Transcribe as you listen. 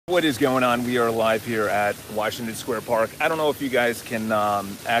What is going on? We are live here at Washington Square Park. I don't know if you guys can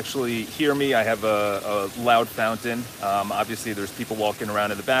actually hear me. I have a loud fountain. Obviously, there's people walking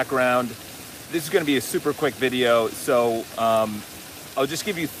around in the background. This is going to be a super quick video, so I'll just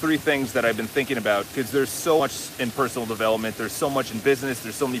give you three things that I've been thinking about, because there's so much in personal development, there's so much in business,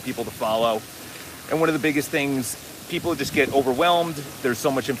 there's so many people to follow. And one of the biggest things, people just get overwhelmed. There's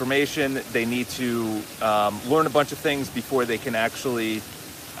so much information. They need to learn a bunch of things before they can actually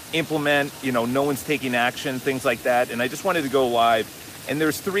implement. No one's taking action, things like that. And I just wanted to go live. And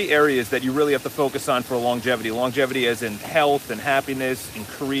there's three areas that you really have to focus on for longevity. Longevity as in health and happiness and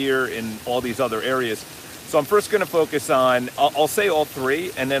career and all these other areas. So I'm first going to focus on, I'll say all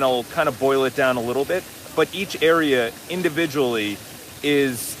three, and then I'll kind of boil it down a little bit. But each area individually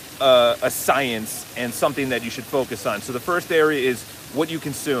is a science and something that you should focus on. So the first area is what you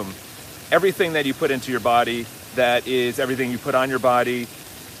consume. Everything that you put into your body, that is everything you put on your body.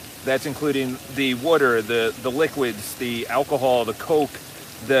 That's including the water, the liquids, the alcohol, the Coke,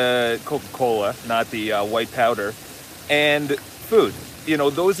 the Coca-Cola, not the white powder, and food.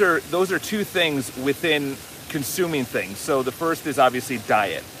 Those are two things within consuming things. So the first is obviously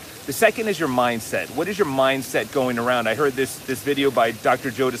diet. The second is your mindset. What is your mindset going around? I heard this video by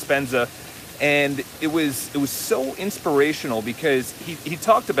Dr. Joe Dispenza, and it was so inspirational, because he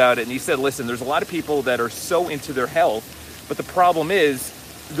talked about it and he said, listen, there's a lot of people that are so into their health, but the problem is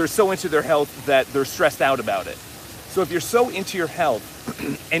they're so into their health that they're stressed out about it. So if you're so into your health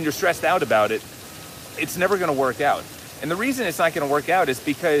and you're stressed out about it, it's never going to work out. And the reason it's not going to work out is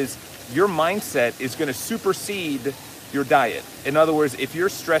because your mindset is going to supersede your diet. In other words, if you're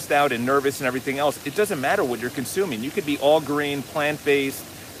stressed out and nervous and everything else, it doesn't matter what you're consuming. You could be all green, plant-based,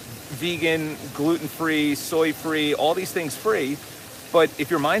 vegan, gluten-free, soy-free, all these things free. But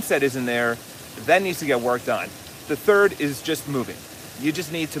if your mindset isn't there, that needs to get worked on. The third is just moving. You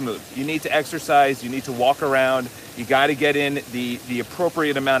just need to move. You need to exercise. You need to walk around. You got to get in the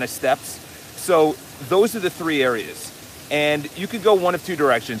appropriate amount of steps. So those are the three areas. And you could go one of two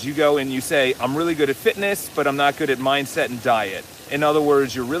directions. You go and you say, I'm really good at fitness, but I'm not good at mindset and diet. In other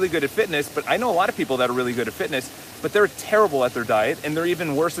words, you're really good at fitness, but I know a lot of people that are really good at fitness, but they're terrible at their diet, and they're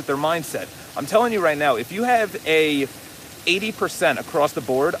even worse at their mindset. I'm telling you right now, if you have a 80% across the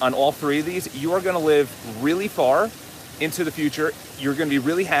board on all three of these, you are going to live really far into the future. You're going to be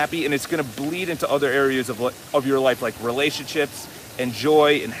really happy, and it's going to bleed into other areas of your life, like relationships and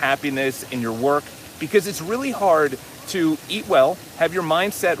joy and happiness in your work, because it's really hard to eat well, have your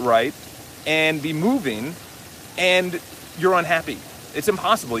mindset right, and be moving, and you're unhappy. It's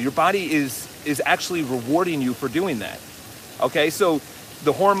impossible. Your body is actually rewarding you for doing that. Okay, so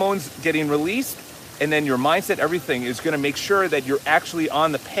the hormones getting released, and then your mindset, everything is going to make sure that you're actually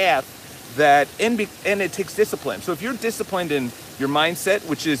on the path that, and it takes discipline. So if you're disciplined in your mindset,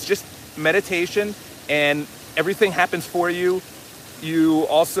 which is just meditation, and everything happens for you, you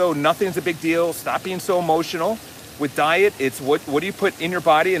also, nothing's a big deal. Stop being so emotional. With diet, it's what do you put in your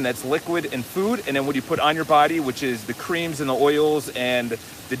body, and that's liquid and food, and then what do you put on your body, which is the creams and the oils and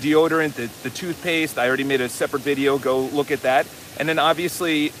the deodorant, the toothpaste. I already made a separate video, go look at that. And then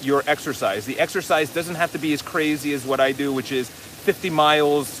obviously your exercise. The exercise doesn't have to be as crazy as what I do, which is 50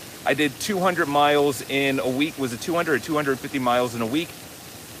 miles. I did 200 miles in a week. Was it 200 or 250 miles in a week?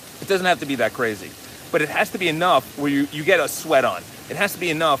 It doesn't have to be that crazy, but it has to be enough where you get a sweat on. It has to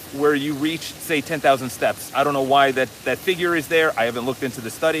be enough where you reach, say, 10,000 steps. I don't know why that figure is there. I haven't looked into the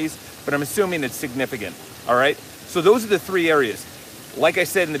studies, but I'm assuming it's significant, all right? So those are the three areas. Like I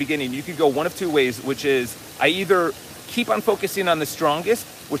said in the beginning, you could go one of two ways, which is I either keep on focusing on the strongest,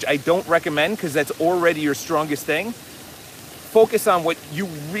 which I don't recommend because that's already your strongest thing. Focus on what you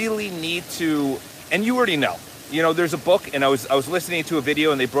really need to, and you already know. There's a book, and I was listening to a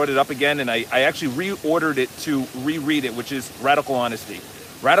video, and they brought it up again, and I actually reordered it to reread it, which is Radical Honesty.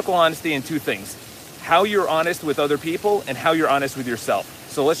 Radical honesty in two things: how you're honest with other people and how you're honest with yourself.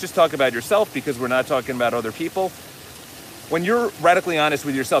 So let's just talk about yourself, because we're not talking about other people. When you're radically honest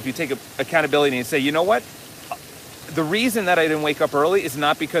with yourself, you take accountability and say, you know what? The reason that I didn't wake up early is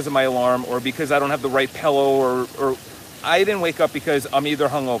not because of my alarm, or because I don't have the right pillow, or I didn't wake up because I'm either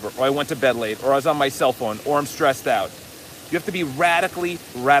hungover, or I went to bed late, or I was on my cell phone, or I'm stressed out. You have to be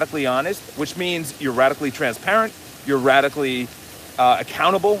radically honest, which means you're radically transparent, you're radically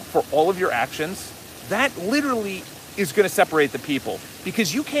accountable for all of your actions. That literally is going to separate the people,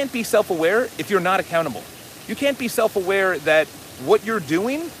 because you can't be self-aware if you're not accountable. You can't be self-aware that what you're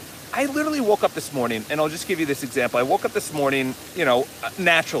doing I literally woke up this morning, and I'll just give you this example. I woke up this morning, you know,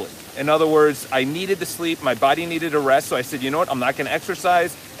 naturally. In other words, I needed to sleep. My body needed a rest. So I said, you know what? I'm not going to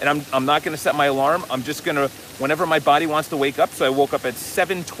exercise, and I'm not going to set my alarm. I'm just going to, whenever my body wants to wake up. So I woke up at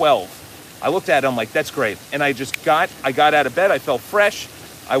 7:12. I looked at it. I'm like, that's great. And I got out of bed. I felt fresh.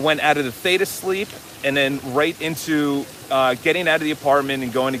 I went out of the theta sleep and then right into getting out of the apartment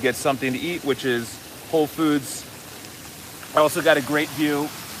and going to get something to eat, which is Whole Foods. I also got a great view,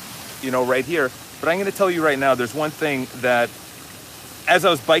 you know, right here. But I'm going to tell you right now, there's one thing that, as I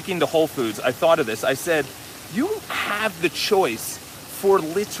was biking to Whole Foods, I thought of this. I said, you have the choice for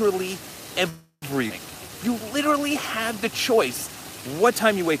literally everything. You literally have the choice what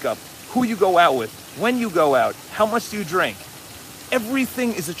time you wake up, who you go out with, when you go out, how much do you drink.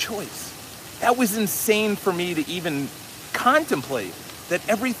 Everything is a choice. That was insane for me to even contemplate, that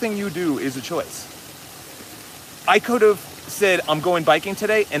everything you do is a choice. I could have said, I'm going biking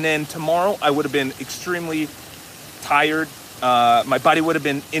today, and then tomorrow I would have been extremely tired. My body would have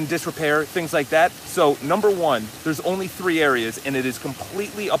been in disrepair, things like that. So number one, there's only 3 areas, and it is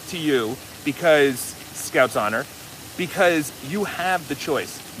completely up to you, because Scout's honor, because you have the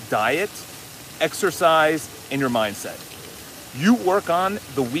choice: diet, exercise, and your mindset. You work on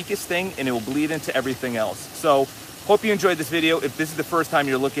the weakest thing, and it will bleed into everything else. So hope you enjoyed this video. If this is the first time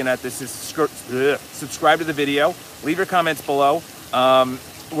you're looking at this, subscribe to the video. Leave your comments below.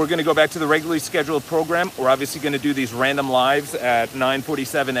 We're going to go back to the regularly scheduled program. We're obviously going to do these random lives at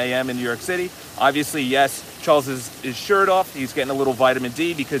 9:47 a.m. in New York City. Obviously, yes, Charles is his shirt off. He's getting a little vitamin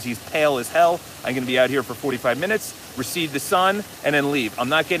D because he's pale as hell. I'm going to be out here for 45 minutes, receive the sun, and then leave. I'm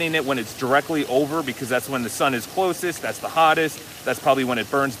not getting it when it's directly over, because that's when the sun is closest. That's the hottest. That's probably when it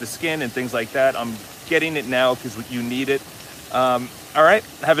burns the skin and things like that. I'm getting it now because you need it. All right,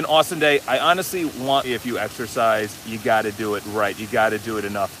 have an awesome day. I honestly want, if you exercise, you got to do it right. You got to do it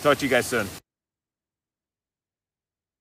enough. Talk to you guys soon.